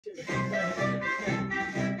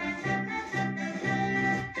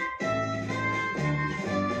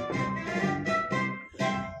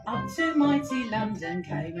Up to mighty London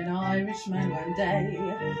came an Irishman one day.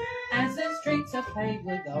 As the streets are paved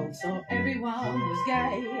with gold, so everyone was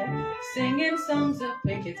gay, singing songs of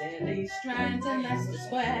Piccadilly, Strand and Leicester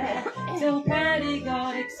Square, till Paddy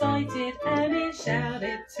got excited and he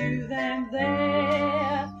shouted to them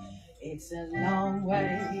there. It's a long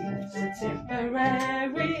way to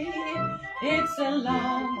Tipperary, it's a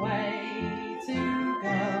long way to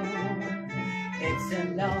go. It's a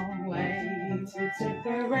long way to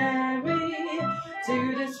Tipperary,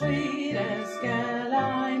 to the sweetest girl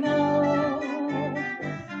I know.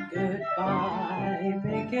 Goodbye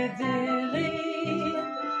Piccadilly,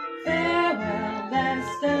 farewell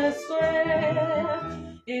Leicester Square.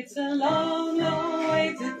 It's a long, long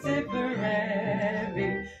way to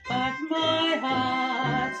Tipperary, but my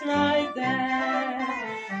heart's right there.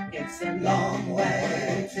 It's a long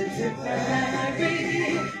way to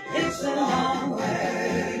Tipperary, it's a long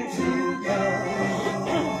way to go.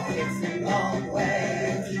 It's a long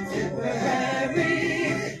way to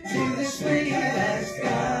Tipperary, to the sweetest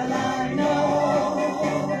girl I know.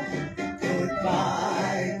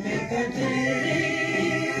 Goodbye Piccadilly,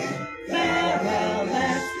 farewell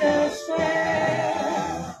Leicester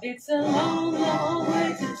Square. It's a long, long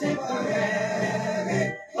way to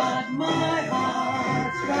Tipperary, but my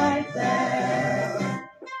heart's right there.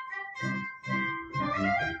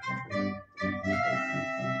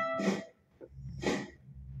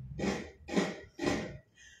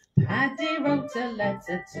 Paddy wrote a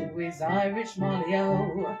letter to his Irish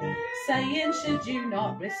Molly-O, saying, should you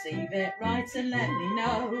not receive it, write and let me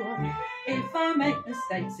know. If I make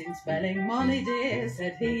mistakes in spelling, Molly dear,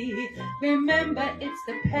 said he, remember it's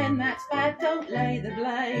the pen that's bad, don't lay the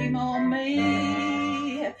blame on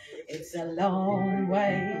me. It's a long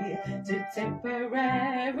way to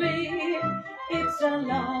Tipperary, it's a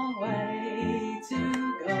long way to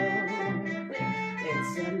go.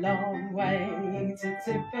 It's a long way to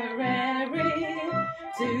Tipperary,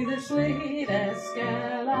 to the sweetest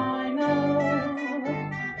girl I know.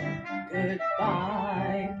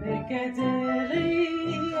 Goodbye Piccadilly,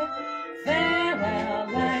 farewell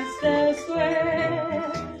Leicester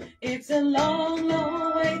Square. It's a long,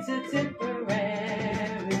 long way to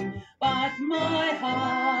Tipperary, but my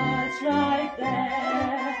heart's right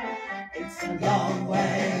there. It's a long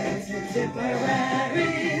way to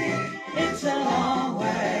Tipperary, it's a long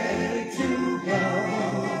way to go.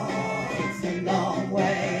 It's a long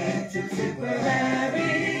way to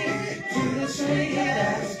Tipperary, to the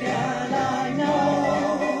sweetest girl I know.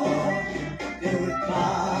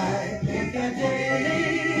 Goodbye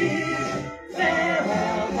Piccadilly,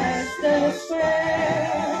 farewell Leicester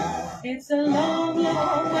Square. It's a long,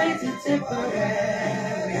 long way to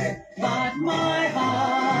Tipperary, but my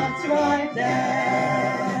heart's right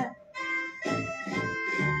there.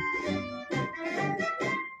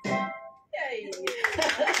 Yay!